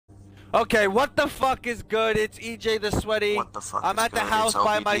Okay, what the fuck is good? It's EJtheSweaty. What the fuck I'm is at the good? house It's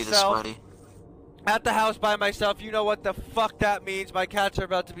by LBD myself. the Sweaty. At the house by myself. You know what the fuck that means. My cats are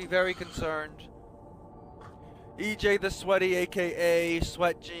about to be very concerned. EJtheSweaty, aka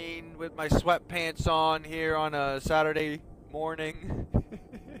Sweat Jean, with my sweatpants on here on a Saturday morning.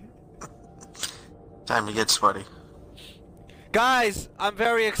 Time to get sweaty. Guys, I'm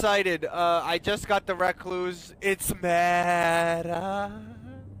very excited. I just got the RECLUSE. It's meta.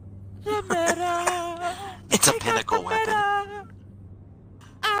 It's a pinnacle weapon.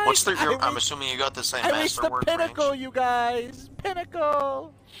 What's the? I'm assuming you got the same I reached the masterwork pinnacle, range. you guys.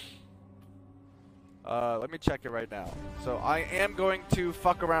 Pinnacle. Let me check it right now. So I am going to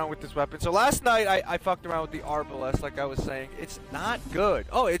fuck around with this weapon. So last night I fucked around with the Arbalest, like I was saying. It's not good.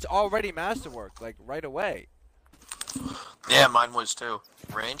 Oh, it's already masterwork, like right away. Yeah, mine was too.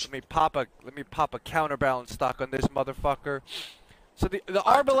 Range. Let me pop a counterbalance stock on this motherfucker. So the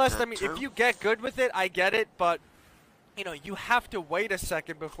Arbalest, I mean, if you get good with it, I get it, but you know, you have to wait a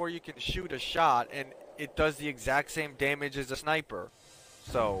second before you can shoot a shot, and it does the exact same damage as a sniper.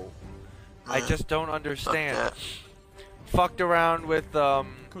 So I just don't understand. Fucked around with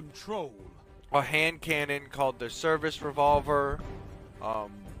Control. a hand cannon called the service revolver.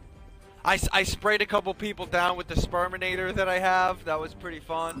 I sprayed a couple people down with the Sperminator that I have. That was pretty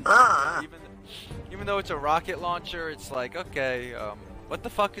fun. Even though it's a rocket launcher, it's like, okay, what the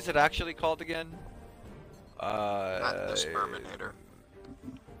fuck is it actually called again? Not the Sperminator.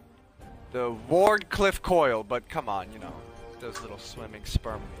 The Wardcliffe coil, but come on, you know, those little swimming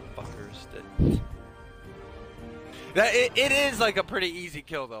sperm fuckers. It is like a pretty easy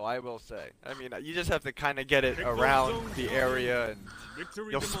kill, though, I will say. I mean, you just have to kind of get it around the area, and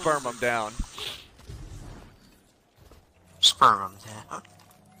you'll sperm them down. Sperm them down.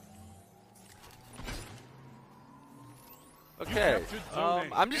 Okay,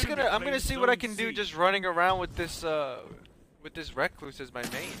 I'm gonna see what I can do just running around with this RECLUSE as my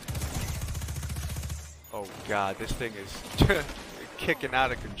main. Oh god, this thing is kicking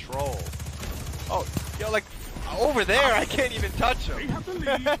out of control. Oh, yo, like over there, I can't even touch him.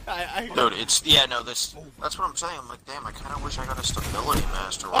 Dude, it's that's what I'm saying. I'm like, damn, I kind of wish I got a stability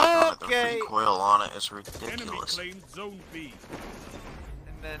master. Okay. The recoil on it is ridiculous. Enemy claimed zone B.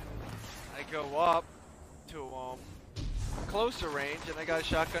 And then I go up to closer range, and I got a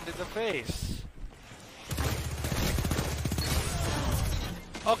shotgun to the face.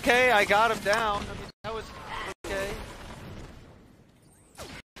 Okay, I got him down. I mean, that was okay.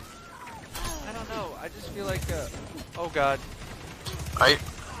 I don't know. I just feel like, oh god. I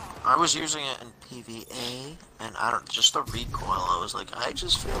was using it in PvA, and just the recoil. I was like, I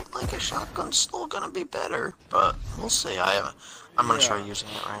just feel like a shotgun's still gonna be better, but we'll see. I'm gonna try using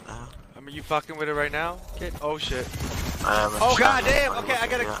it right now. I mean, you fucking with it right now, kid? Oh shit. I haven't. Oh god damn! Okay, I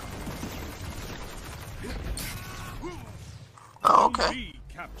gotta. Oh, okay.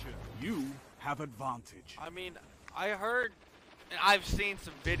 Captured. You have advantage. I mean, I heard, and I've seen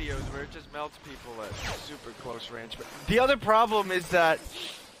some videos where it just melts people at super close range. But the other problem is that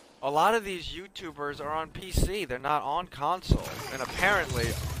a lot of these YouTubers are on PC. They're not on console, and apparently,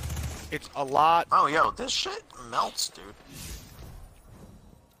 it's a lot. Oh, yo, this shit melts, dude.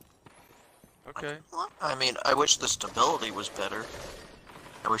 Okay. I mean, I wish the stability was better.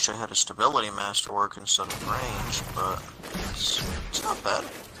 I wish I had a stability masterwork instead of range, but it's not bad.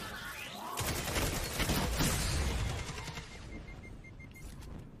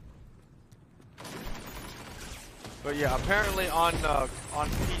 But yeah, apparently on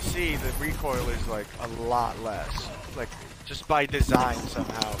PC the recoil is like a lot less. Like just by design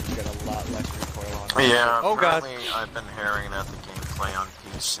somehow you get a lot less recoil on it. Yeah, oh god. I've been hearing that the gameplay on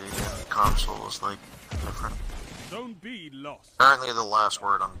PC and console is like different. Zone B lost. Apparently the last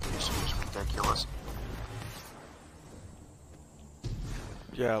word on PC is ridiculous.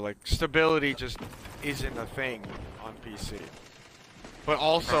 Yeah, like stability just isn't a thing on PC. But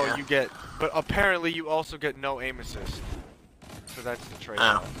also but apparently you also get no aim assist. So that's the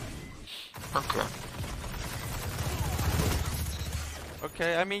trade-off. Okay.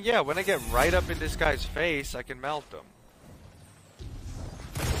 Okay, I mean, yeah, when I get right up in this guy's face, I can melt him.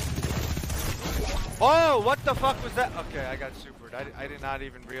 Oh, what the fuck was that? Okay, I got supered. I did not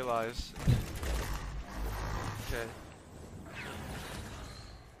even realize. Okay.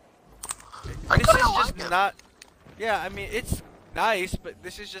 This is just not... Yeah, I mean, it's nice, but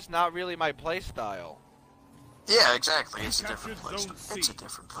this is just not really my playstyle. Yeah, exactly. It's a different playstyle. It's a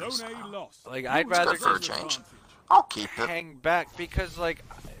different playstyle. Like, I'd rather for a change. I'll keep it. Hang back because, like,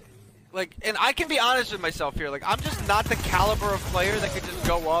 and I can be honest with myself here. Like, I'm just not the caliber of player that can just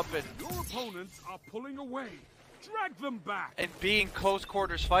go up and. Your opponents are pulling away. Drag them back. and be in close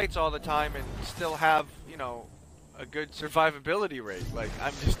quarters fights all the time and still have, you know, a good survivability rate. Like,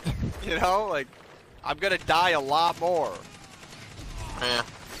 I'm just, you know, like, I'm gonna die a lot more. Yeah.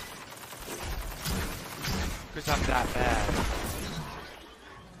 Because I'm that bad.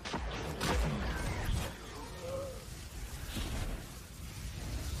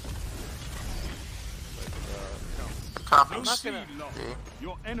 Copies. Don't not see gonna- lost. Okay.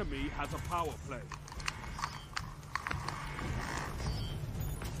 Your enemy has a power play.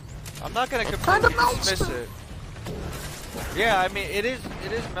 I'm not gonna It completely kinda melts dismiss them. it. Yeah, I mean, it is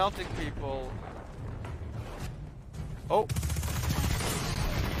melting people. Oh.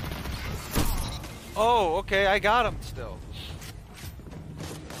 Oh, okay, I got him still.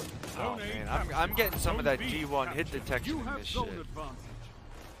 Oh Zone A man, captured. I'm getting some of Zone that B G1 hit captured. detection You in have this zone shit. advantage.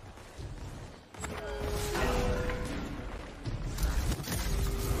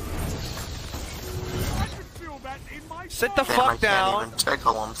 I can feel that in my Sit the soul. Damn, I fuck down. can't even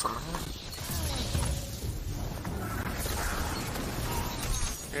tickle him from here.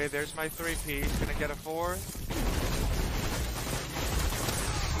 Okay, there's my 3P. Gonna get a 4.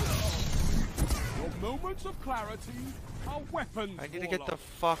 Your moments of clarity are weapons. I need to get the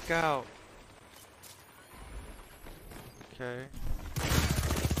Warlock. fuck out. Okay.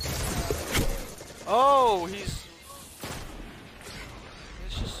 Oh, he's...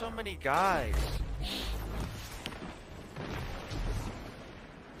 There's just so many guys.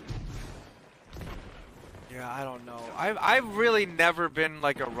 Yeah, I don't know. I've really never been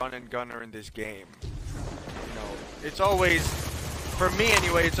like a run and gunner in this game. You know, it's always, for me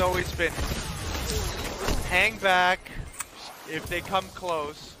anyway, it's always been hang back. If they come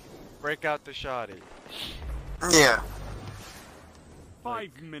close, break out the shoddy. Yeah.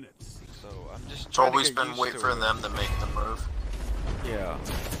 5 minutes. So I'm just It's trying always to get been used wait to for it. them to make the move. Yeah.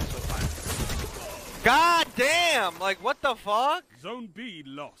 God damn! Like what the fuck? Zone B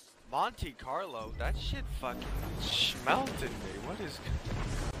lost. Monte Carlo, that shit fucking schmelted me. What is?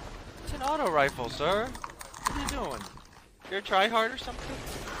 It's an auto rifle, sir. What are you doing? You're a try hard or something?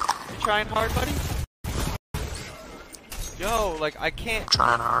 You trying hard, buddy? Yo, like I can't.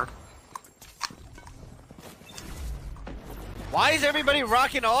 Trying hard. Why is everybody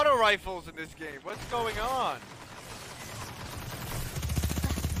rocking auto rifles in this game? What's going on?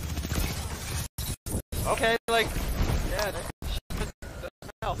 Okay, like, yeah, that shit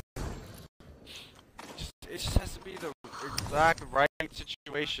doesn't help. It just has to be the exact right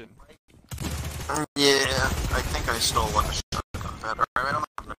situation. Yeah, I think I still like a shotgun better. I mean, I'm not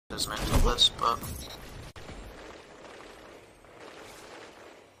gonna dismantle this, but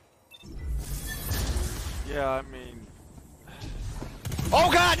Yeah, I mean... Oh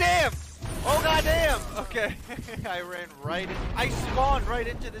goddamn! Oh goddamn! Okay, I ran right in... I spawned right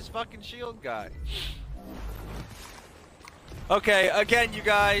into this fucking shield guy. Okay, again, you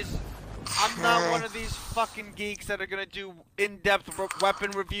guys, I'm not one of these fucking geeks that are gonna do in-depth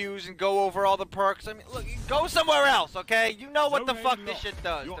weapon reviews and go over all the perks. I mean, look, go somewhere else, okay? You know what the Zone A fuck this lost. shit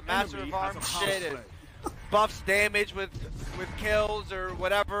does. Your The Master enemy of has a Arms power shit, play. it buffs damage with kills or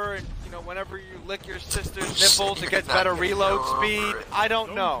whatever, and you know, whenever you lick your sister's nipples, it gets better reload speed. I don't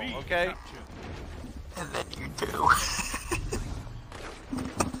Zone know, B okay? captured. and then you do.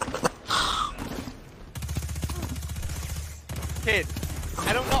 Kid,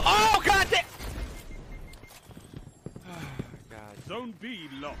 I don't know. Oh god damn! God. Zone B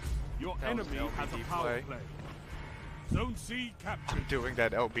lost. Your That was enemy an has a LBD power play. play. Zone C captured. Doing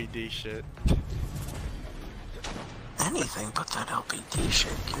that LBD shit. Anything but that LBD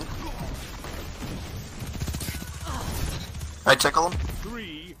shit, kid. I tickle him.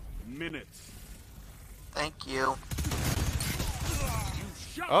 3 minutes. Thank you. You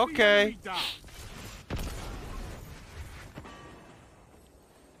shut the Okay. enemy down.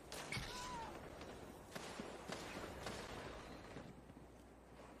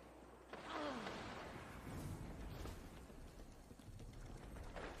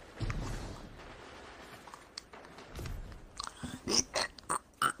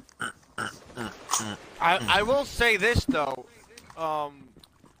 I will say this though,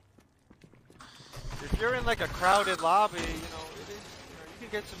 if you're in like a crowded lobby, you know, you can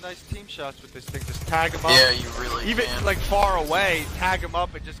get some nice team shots with this thing. Just tag them up. Yeah, you really Even can. like far away, tag them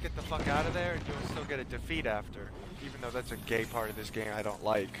up and just get the fuck out of there, and you'll still get a defeat after. Even though that's a gay part of this game I don't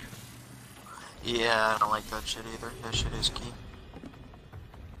like. Yeah, I don't like that shit either. That shit is key.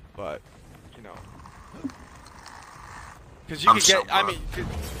 But, you know. Because you I'm could so get, I glad. mean,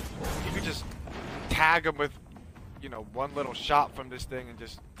 you could just tag them with, you know, one little shot from this thing and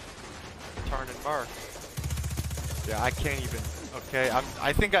just turn and mark. Yeah, I can't even. Okay,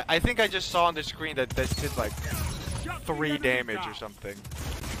 I think I just saw on the screen that this kid like 3 damage or something.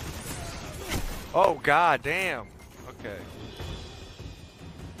 Oh god damn. Okay.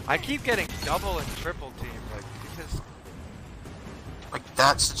 I keep getting double and triple team, like, because... Like,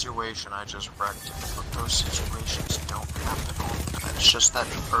 that situation I just wrecked, but those situations don't happen all the time. It's just that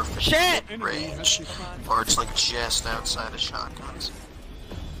perfect Shit! range, or it's like just outside of shotguns.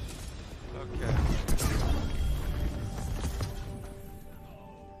 Okay.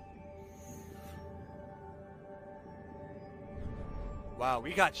 Wow,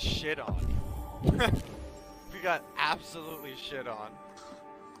 we got shit on. We got absolutely shit on.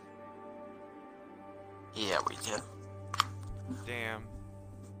 Yeah, we did. Damn.